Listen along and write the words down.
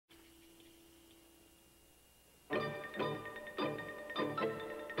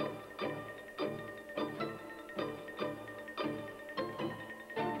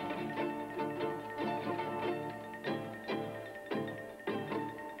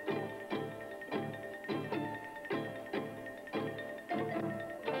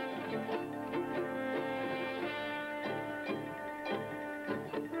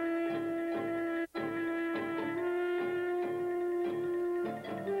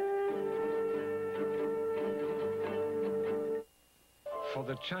For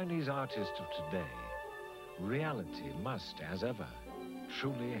the Chinese artist of today, reality must, as ever,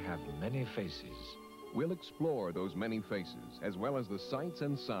 truly have many faces. We'll explore those many faces, as well as the sights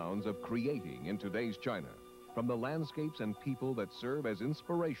and sounds of creating in today's China, from the landscapes and people that serve as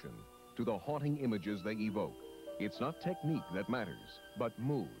inspiration to the haunting images they evoke. It's not technique that matters, but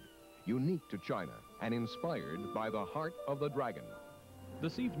mood, unique to China and inspired by the heart of the dragon.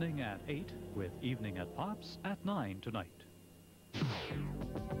 This evening at 8, with Evening at Pops at 9 tonight.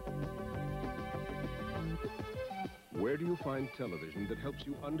 Where do you find television that helps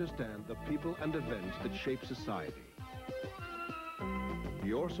you understand the people and events that shape society?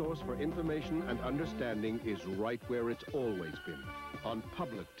 Your source for information and understanding is right where it's always been, on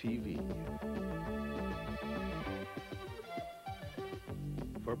public TV.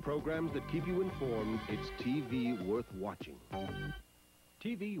 For programs that keep you informed, it's TV worth watching.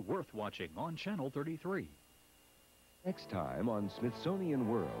 TV worth watching on Channel 33. Next time on Smithsonian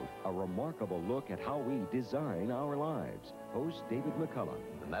World, a remarkable look at how we design our lives. Host David McCullough.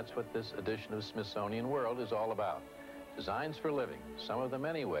 And that's what this edition of Smithsonian World is all about. Designs for living, some of the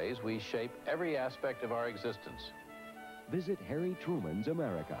many ways we shape every aspect of our existence. Visit Harry Truman's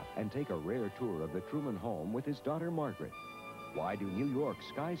America and take a rare tour of the Truman home with his daughter Margaret. Why do New York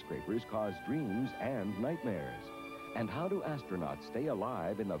skyscrapers cause dreams and nightmares? And how do astronauts stay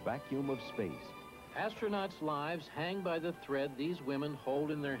alive in the vacuum of space? Astronauts' lives hang by the thread these women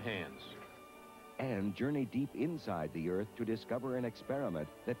hold in their hands. And journey deep inside the Earth to discover an experiment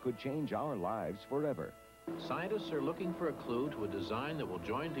that could change our lives forever. Scientists are looking for a clue to a design that will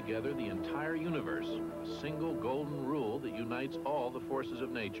join together the entire universe, a single golden rule that unites all the forces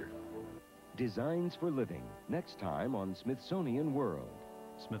of nature. Designs for Living, next time on Smithsonian World.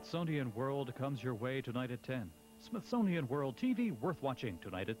 Smithsonian World comes your way tonight at 10. Smithsonian World TV worth watching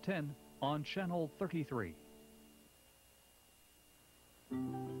tonight at 10 on Channel 33.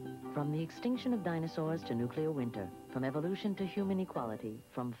 From the extinction of dinosaurs to nuclear winter, from evolution to human equality,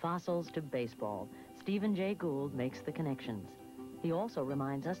 from fossils to baseball, Stephen Jay Gould makes the connections. He also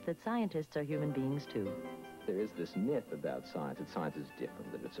reminds us that scientists are human beings too. There is this myth about science, that science is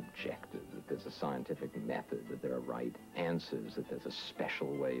different, that it's objective, that there's a scientific method, that there are right answers, that there's a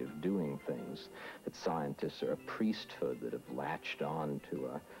special way of doing things, that scientists are a priesthood that have latched on to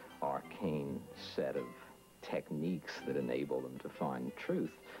an arcane set of techniques that enable them to find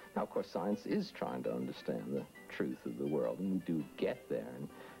truth. Now, of course, science is trying to understand the truth of the world, and we do get there in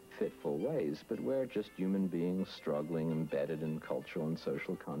fitful ways, but we're just human beings struggling, embedded in cultural and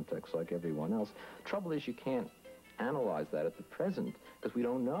social contexts like everyone else. Trouble is, you can't analyze that at the present, because we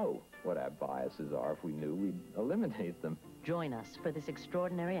don't know what our biases are. If we knew, we'd eliminate them. Join us for this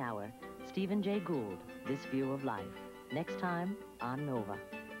extraordinary hour. Stephen Jay Gould, This View of Life. Next time on Nova.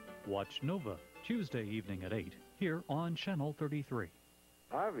 Watch Nova Tuesday evening at 8 here on Channel 33.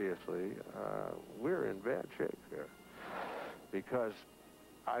 Obviously, we're in bad shape here because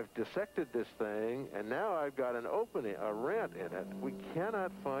I've dissected this thing, and now I've got an opening, a rent in it. We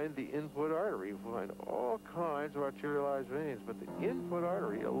cannot find the input artery. We find all kinds of arterialized veins, but the input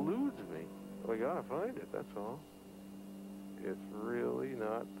artery eludes me. We gotta find it, that's all. It's really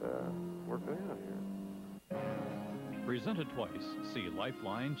not working out here. Presented twice. See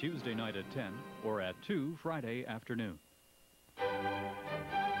Lifeline Tuesday night at 10 or at 2 Friday afternoon.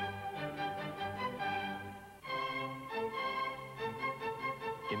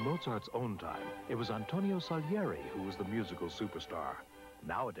 In Mozart's own time, it was Antonio Salieri who was the musical superstar.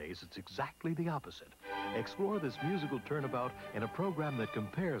 Nowadays, it's exactly the opposite. Explore this musical turnabout in a program that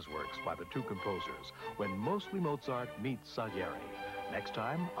compares works by the two composers when Mostly Mozart meets Salieri. Next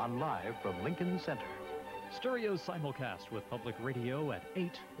time on Live from Lincoln Center. Stereo simulcast with public radio at 8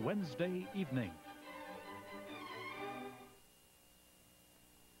 Wednesday evening.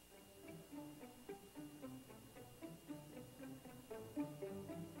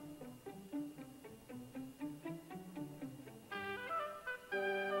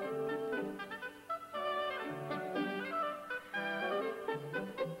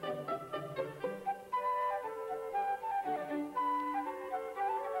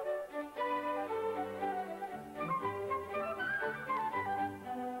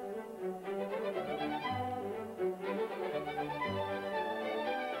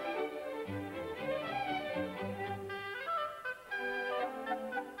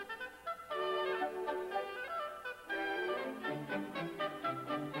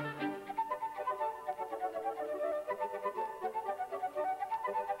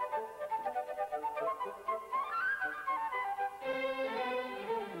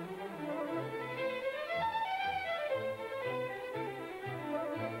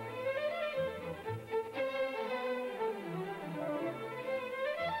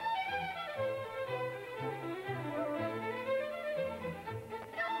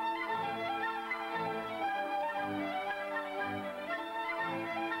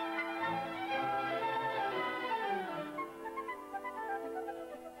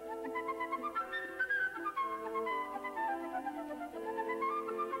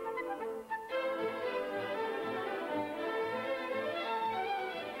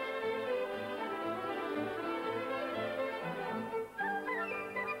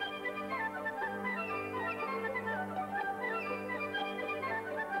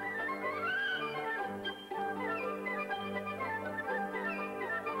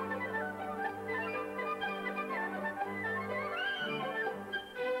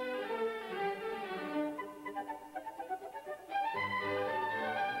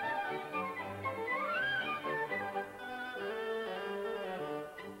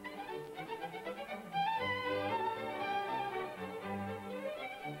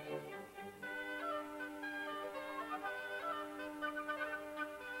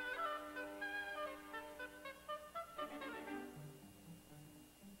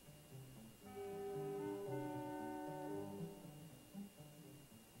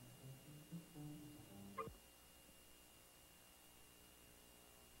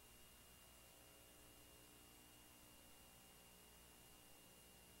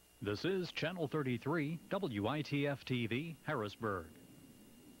 This is Channel 33, WITF-TV, Harrisburg.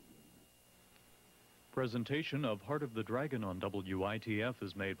 Presentation of Heart of the Dragon on WITF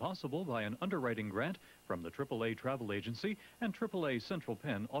is made possible by an underwriting grant from the AAA Travel Agency and AAA Central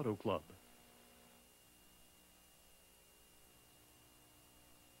Penn Auto Club.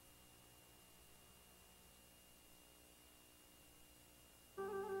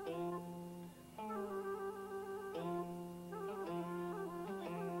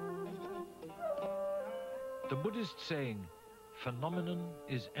 The Buddhist saying, phenomenon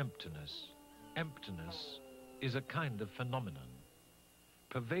is emptiness. Emptiness is a kind of phenomenon.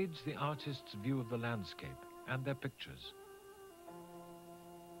 Pervades the artist's view of the landscape and their pictures.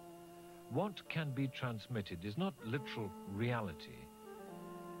 What can be transmitted is not literal reality,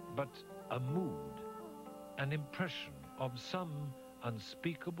 but a mood, an impression of some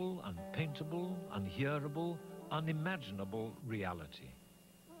unspeakable, unpaintable, unhearable, unimaginable reality.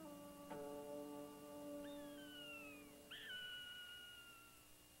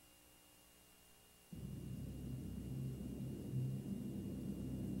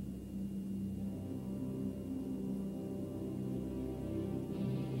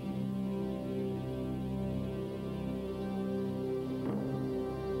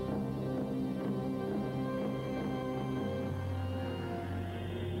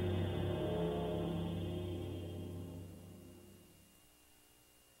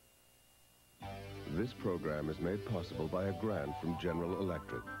 This program is made possible by a grant from General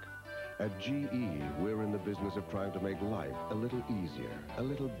Electric. At GE, we're in the business of trying to make life a little easier, a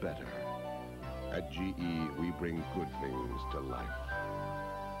little better. At GE, we bring good things to life.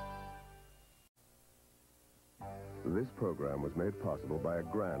 This program was made possible by a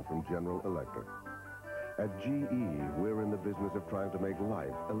grant from General Electric. At GE, we're in the business of trying to make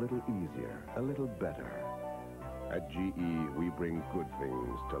life a little easier, a little better. At GE, we bring good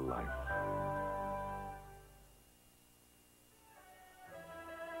things to life.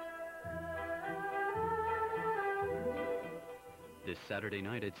 This Saturday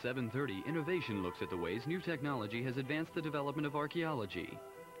night at 7:30, Innovation looks at the ways new technology has advanced the development of archaeology.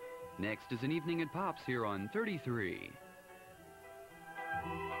 Next is an evening at Pops here on 33.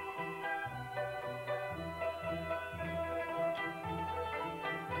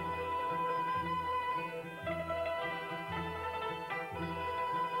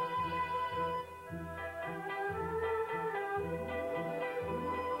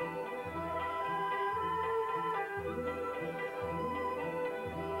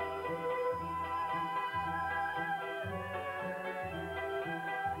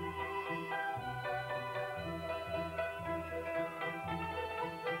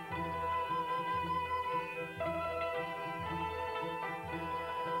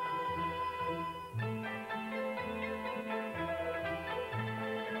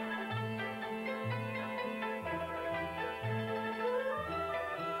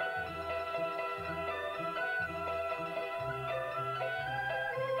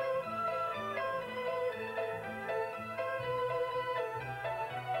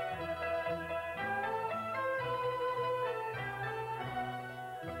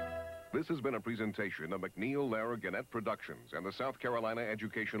 This has been a presentation of McNeil, Lehrer, Gannett Productions and the South Carolina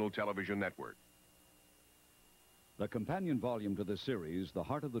Educational Television Network. The companion volume to this series, The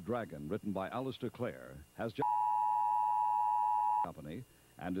Heart of the Dragon, written by Alistair Clare, has just company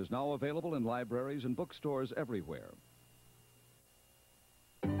and is now available in libraries and bookstores everywhere.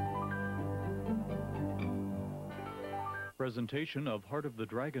 Presentation of Heart of the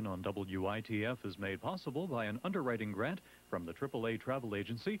Dragon on WITF is made possible by an underwriting grant from the AAA Travel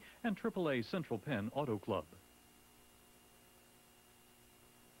Agency and AAA Central Penn Auto Club.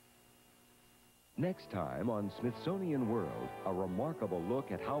 Next time on Smithsonian World, a remarkable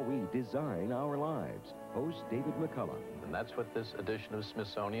look at how we design our lives. Host David McCullough. And that's what this edition of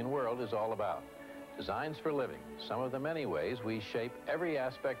Smithsonian World is all about. Designs for living, some of the many ways we shape every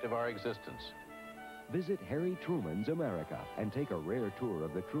aspect of our existence. Visit Harry Truman's America and take a rare tour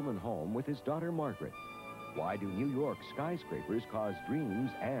of the Truman home with his daughter Margaret. Why do New York skyscrapers cause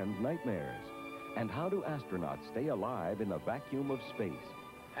dreams and nightmares? And how do astronauts stay alive in the vacuum of space?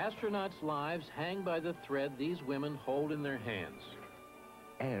 Astronauts' lives hang by the thread these women hold in their hands.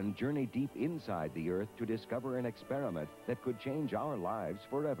 And journey deep inside the Earth to discover an experiment that could change our lives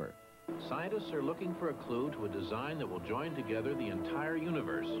forever. Scientists are looking for a clue to a design that will join together the entire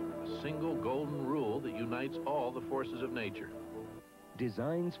universe, a single golden rule that unites all the forces of nature.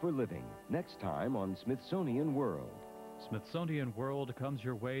 Designs for Living, next time on Smithsonian World. Smithsonian World comes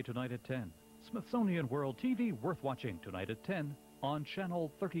your way tonight at 10. Smithsonian World TV worth watching tonight at 10 on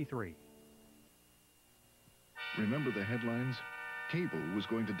Channel 33. Remember the headlines? cable was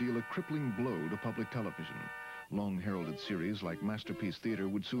going to deal a crippling blow to public television. Long-heralded series like Masterpiece Theater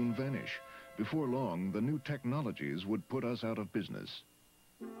would soon vanish. Before long, the new technologies would put us out of business.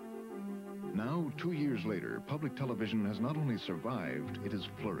 Now, 2 years later, public television has not only survived, it is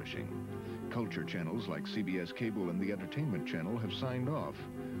flourishing. Culture channels like CBS Cable and the Entertainment Channel have signed off.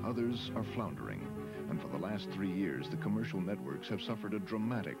 Others are floundering. And for the last 3 years, the commercial networks have suffered a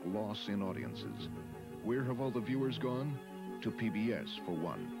dramatic loss in audiences. Where have all the viewers gone? To PBS, for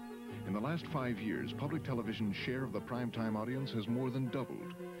one. In the last 5 years, public television's share of the primetime audience has more than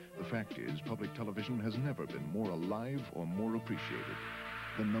doubled. The fact is, public television has never been more alive or more appreciated.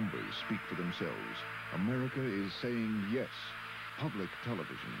 The numbers speak for themselves. America is saying yes, public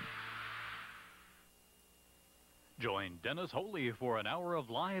television. Join Dennis Holy for an hour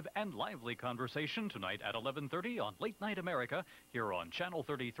of live and lively conversation tonight at 11:30 on Late Night America here on Channel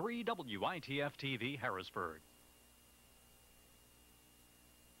 33 WITF-TV Harrisburg.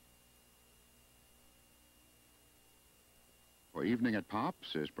 For Evening at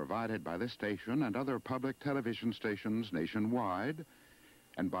Pops is provided by this station and other public television stations nationwide,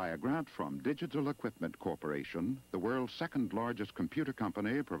 and by a grant from Digital Equipment Corporation, the world's second largest computer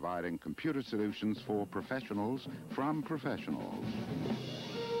company providing computer solutions for professionals from professionals.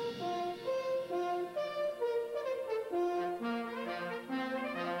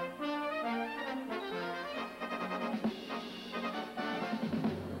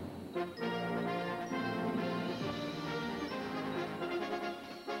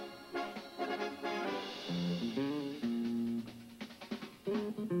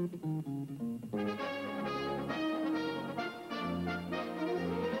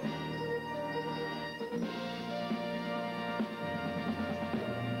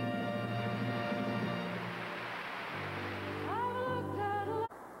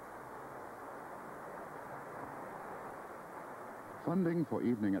 Funding for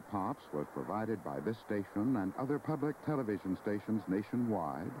Evening at Pops was provided by this station and other public television stations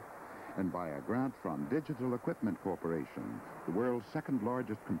nationwide, and by a grant from Digital Equipment Corporation, the world's second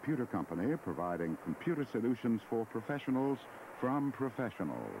largest computer company providing computer solutions for professionals from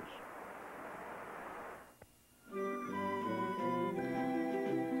professionals.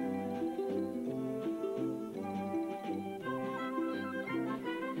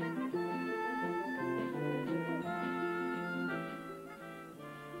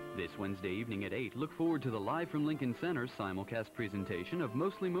 This Wednesday evening at 8, look forward to the Live from Lincoln Center simulcast presentation of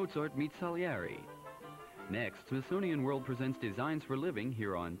Mostly Mozart Meets Salieri. Next, Smithsonian World presents Designs for Living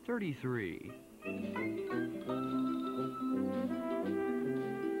here on 33.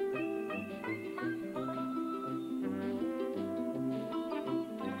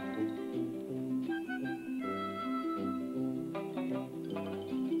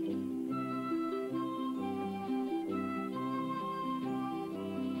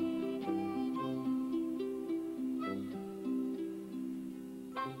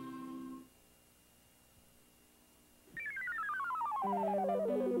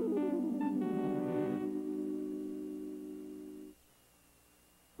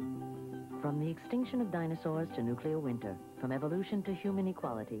 From the extinction of dinosaurs to nuclear winter, from evolution to human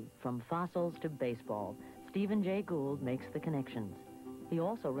equality, from fossils to baseball, Stephen Jay Gould makes the connections. He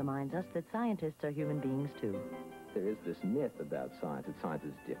also reminds us that scientists are human beings too. There is this myth about science, that science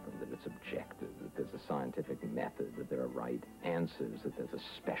is different, that it's objective, that there's a scientific method, that there are right answers, that there's a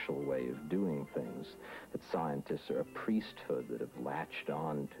special way of doing things, that scientists are a priesthood that have latched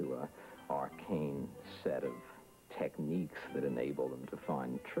on to an arcane set of techniques that enable them to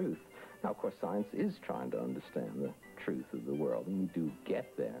find truth. Now, of course, science is trying to understand the truth of the world, and we do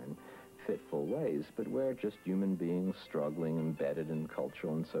get there in fitful ways, but we're just human beings struggling, embedded in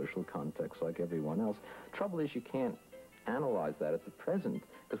cultural and social contexts like everyone else. Trouble is, you can't analyze that at the present,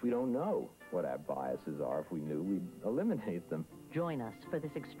 because we don't know what our biases are. If we knew, we'd eliminate them. Join us for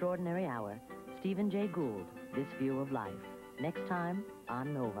this extraordinary hour. Stephen Jay Gould, This View of Life. Next time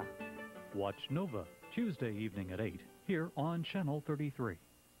on Nova. Watch Nova, Tuesday evening at 8, here on Channel 33.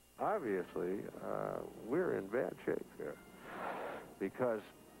 Obviously, we're in bad shape here, because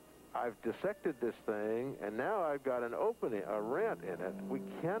I've dissected this thing, and now I've got an opening, a rent in it. We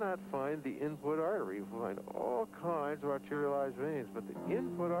cannot find the input artery. We find all kinds of arterialized veins, but the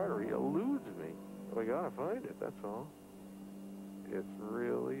input artery eludes me. We gotta find it, that's all. It's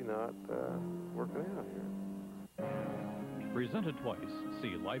really not working out here. Presented twice.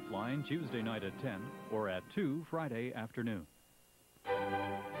 See Lifeline Tuesday night at 10 or at 2 Friday afternoon.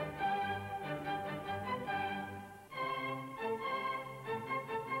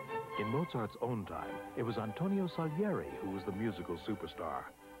 In Mozart's own time, it was Antonio Salieri who was the musical superstar.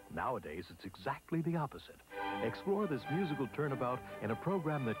 Nowadays, it's exactly the opposite. Explore this musical turnabout in a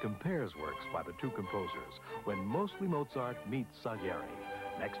program that compares works by the two composers, when Mostly Mozart meets Salieri.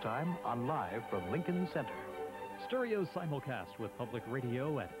 Next time on Live from Lincoln Center. Stereo simulcast with Public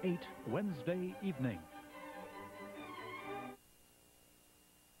Radio at 8 Wednesday evening.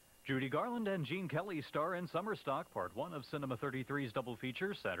 Judy Garland and Gene Kelly star in Summer Stock, Part 1 of Cinema 33's double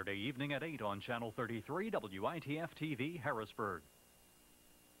feature, Saturday evening at 8 on Channel 33, WITF-TV, Harrisburg.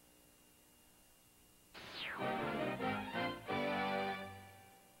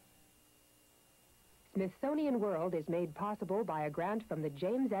 Smithsonian World is made possible by a grant from the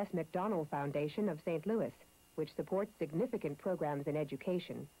James S. McDonnell Foundation of St. Louis, which supports significant programs in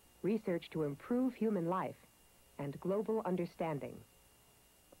education, research to improve human life, and global understanding.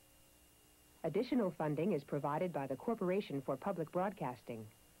 Additional funding is provided by the Corporation for Public Broadcasting.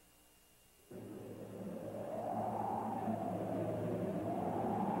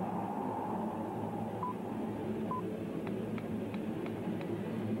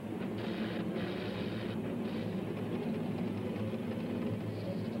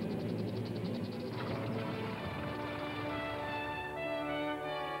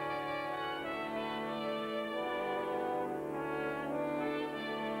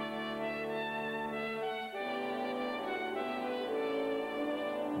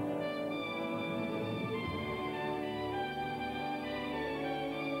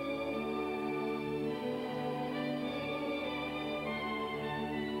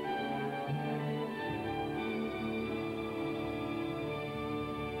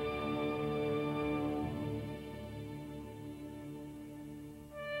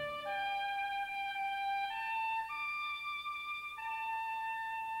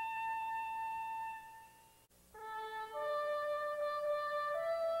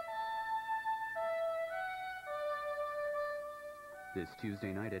 This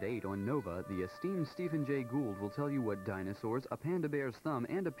Tuesday night at 8 on Nova, the esteemed Stephen Jay Gould will tell you what dinosaurs, a panda bear's thumb,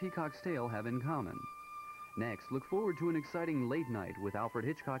 and a peacock's tail have in common. Next, look forward to an exciting late night with Alfred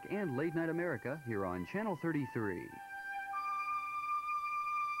Hitchcock and Late Night America here on Channel 33.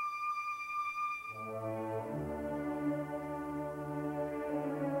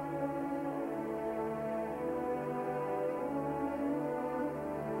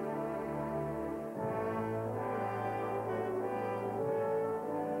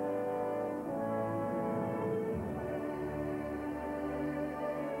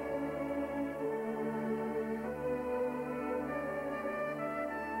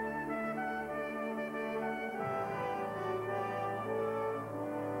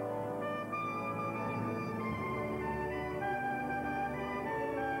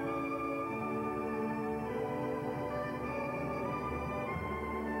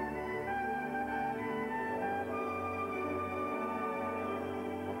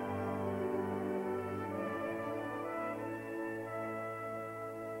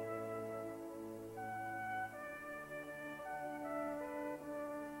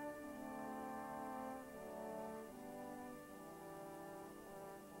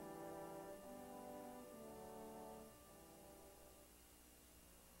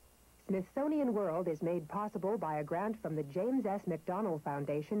 Smithsonian World is made possible by a grant from the James S. McDonnell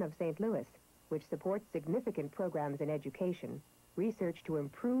Foundation of St. Louis, which supports significant programs in education, research to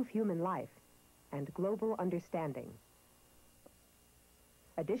improve human life, and global understanding.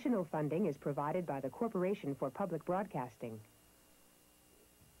 Additional funding is provided by the Corporation for Public Broadcasting.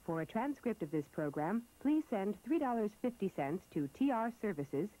 For a transcript of this program, please send $3.50 to TR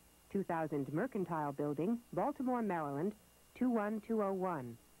Services, 2000 Mercantile Building, Baltimore, Maryland,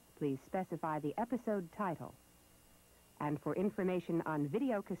 21201. Please specify the episode title. And for information on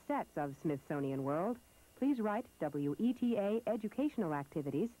video cassettes of Smithsonian World, please write WETA Educational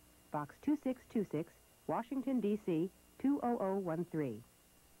Activities, Box 2626, Washington, D.C., 20013.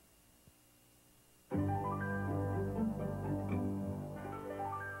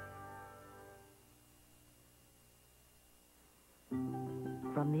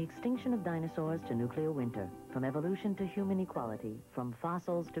 From the extinction of dinosaurs to nuclear winter, from evolution to human equality, from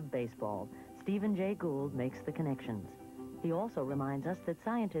fossils to baseball, Stephen Jay Gould makes the connections. He also reminds us that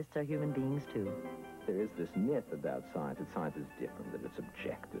scientists are human beings too. There is this myth about science, that science is different, that it's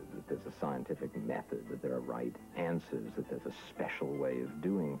objective, that there's a scientific method, that there are right answers, that there's a special way of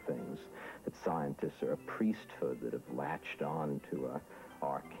doing things, that scientists are a priesthood that have latched on to an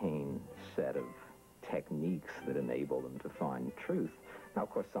arcane set of techniques that enable them to find truth. Now, of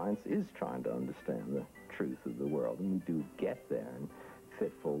course, science is trying to understand the truth of the world, and we do get there in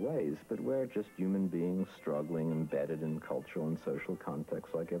fitful ways, but we're just human beings struggling, embedded in cultural and social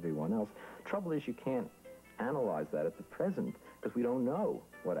contexts like everyone else. Trouble is, you can't analyze that at the present, because we don't know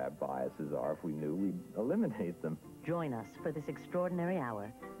what our biases are. If we knew, we'd eliminate them. Join us for this extraordinary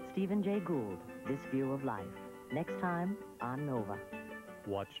hour. Stephen Jay Gould, This View of Life. Next time on Nova.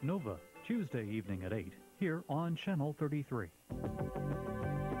 Watch Nova, Tuesday evening at 8, here on Channel 33.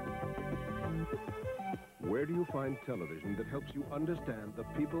 Where do you find television that helps you understand the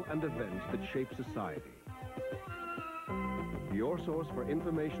people and events that shape society? Your source for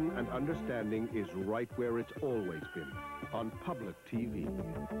information and understanding is right where it's always been, on public TV.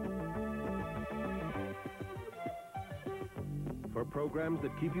 For programs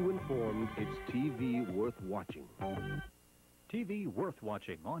that keep you informed, it's TV worth watching. TV worth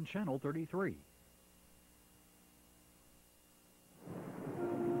watching on Channel 33.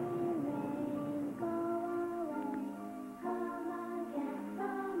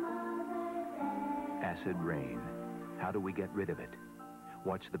 Acid rain. How do we get rid of it?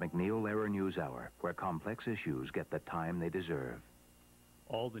 Watch the McNeil-Lehrer News Hour, where complex issues get the time they deserve.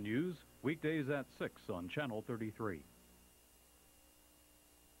 All the news, weekdays at 6 on Channel 33.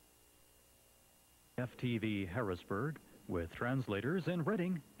 WITF-TV Harrisburg, with translators in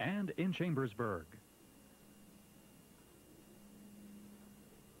Reading and in Chambersburg.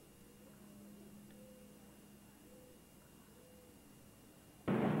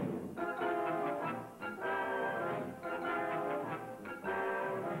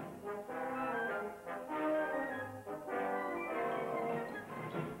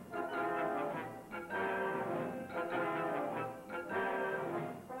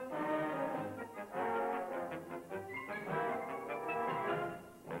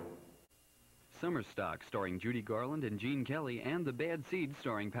 Summer Stock, starring Judy Garland and Gene Kelly, and The Bad Seed,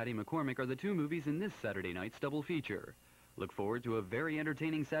 starring Patty McCormick, are the two movies in this Saturday night's double feature. Look forward to a very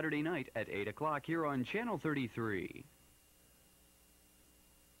entertaining Saturday night at 8 o'clock here on Channel 33.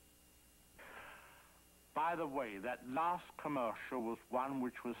 By the way, that last commercial was one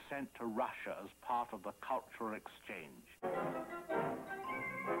which was sent to Russia as part of the cultural exchange.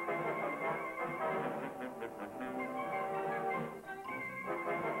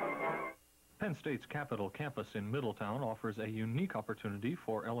 Penn State's Capitol campus in Middletown offers a unique opportunity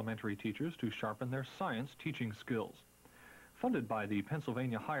for elementary teachers to sharpen their science teaching skills. Funded by the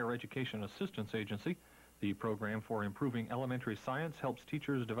Pennsylvania Higher Education Assistance Agency, the program for improving elementary science helps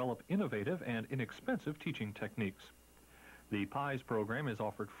teachers develop innovative and inexpensive teaching techniques. The PIES program is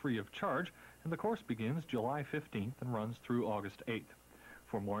offered free of charge, and the course begins July 15th and runs through August 8th.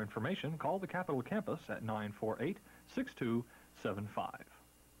 For more information, call the Capitol campus at 948-6275.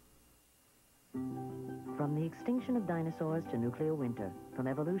 From the extinction of dinosaurs to nuclear winter, from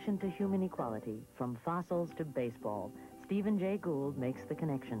evolution to human equality, from fossils to baseball, Stephen Jay Gould makes the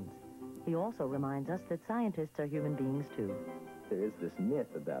connections. He also reminds us that scientists are human beings too. There is this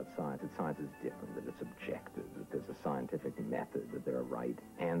myth about science, that science is different, that it's objective, that there's a scientific method, that there are right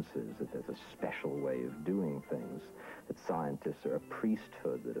answers, that there's a special way of doing things, that scientists are a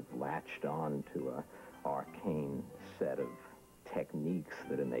priesthood that have latched on to an arcane set of techniques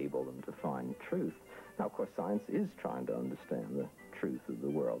that enable them to find truth. Now, of course, science is trying to understand the truth of the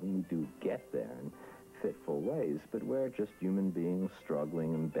world, and we do get there in fitful ways, but we're just human beings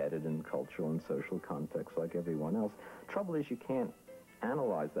struggling, embedded in cultural and social contexts like everyone else. Trouble is, you can't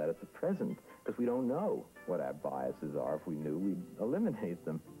analyze that at the present, because we don't know what our biases are. If we knew, we'd eliminate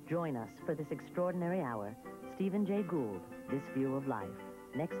them. Join us for this extraordinary hour. Stephen Jay Gould, This View of Life.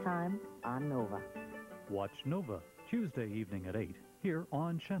 Next time on Nova. Watch Nova, Tuesday evening at 8, here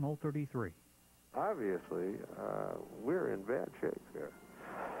on Channel 33. Obviously, we're in bad shape here,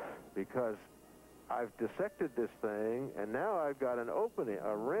 because I've dissected this thing, and now I've got an opening,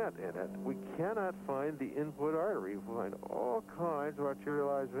 a rent in it. We cannot find the input artery. We find all kinds of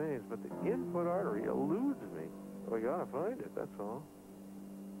arterialized veins, but the input artery eludes me. We gotta find it, that's all.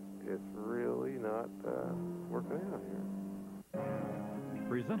 It's really not working out here.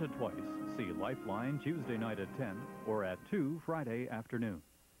 Presented twice. See Lifeline Tuesday night at 10 or at 2 Friday afternoon.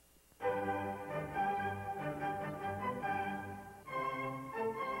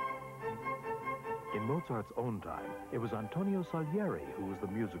 In Mozart's own time, it was Antonio Salieri who was the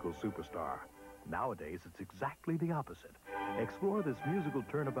musical superstar. Nowadays, it's exactly the opposite. Explore this musical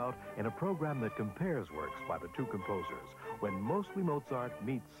turnabout in a program that compares works by the two composers, when Mostly Mozart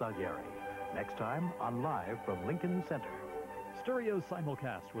meets Salieri. Next time on Live from Lincoln Center. Stereo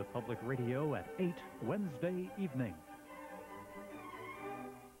simulcast with Public Radio at 8 Wednesday evening.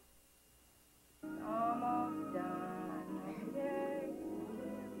 Almost done. Yay.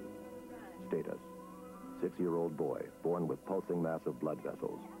 Status: 6-year-old boy born with pulsing massive blood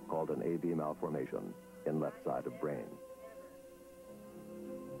vessels called an AV malformation in left side of brain.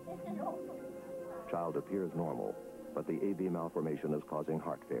 Child appears normal, but the AV malformation is causing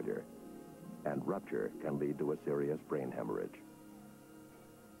heart failure. And rupture can lead to a serious brain hemorrhage.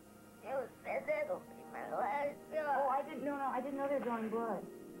 You said it'll be my last job. Oh, I didn't know they were drawing blood.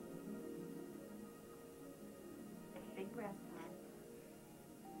 Big breath time.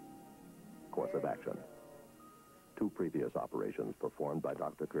 Course of action. 2 previous operations performed by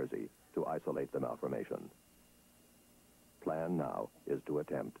Dr. Kersey to isolate the malformation. Plan now is to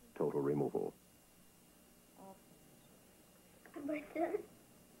attempt total removal. Am I done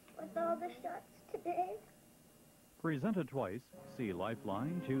with all the shots today? Presented twice. See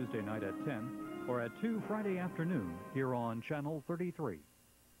Lifeline Tuesday night at 10 or at 2 Friday afternoon here on Channel 33.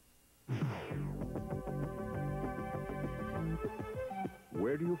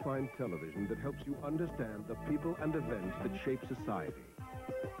 Where do you find television that helps you understand the people and events that shape society?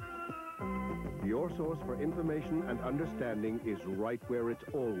 Your source for information and understanding is right where it's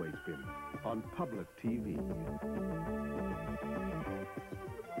always been, on public TV.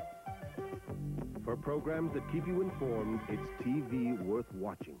 For programs that keep you informed, it's TV worth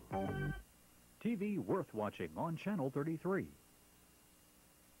watching. TV worth watching on Channel 33.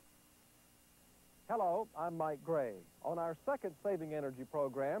 Hello, I'm Mike Gray. On our second Saving Energy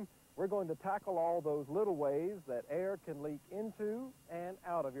program, we're going to tackle all those little ways that air can leak into and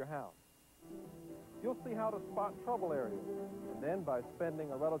out of your house. You'll see how to spot trouble areas, and then by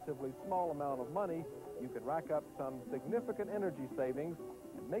spending a relatively small amount of money, you can rack up some significant energy savings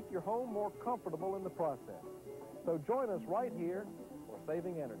and make your home more comfortable in the process. So join us right here for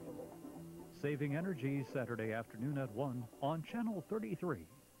Saving Energy. Saving Energy, Saturday afternoon at 1 on Channel 33.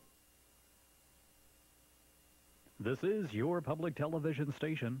 This is your public television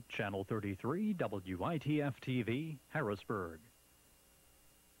station, Channel 33, WITF-TV, Harrisburg.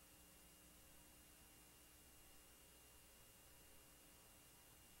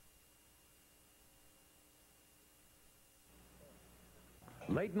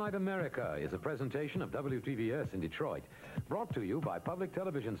 Late Night America is a presentation of WTVS in Detroit, brought to you by public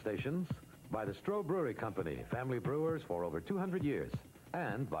television stations, by the Stroh Brewery Company, family brewers for over 200 years,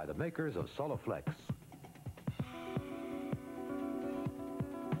 and by the makers of Soloflex.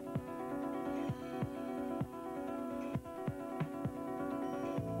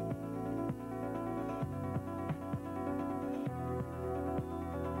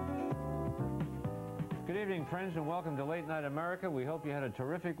 Good evening, friends, and welcome to Late Night America. We hope you had a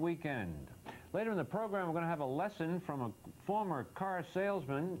terrific weekend. Later in the program, we're going to have a lesson from a former car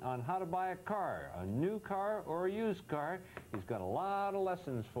salesman on how to buy a car, a new car or a used car. He's got a lot of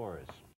lessons for us.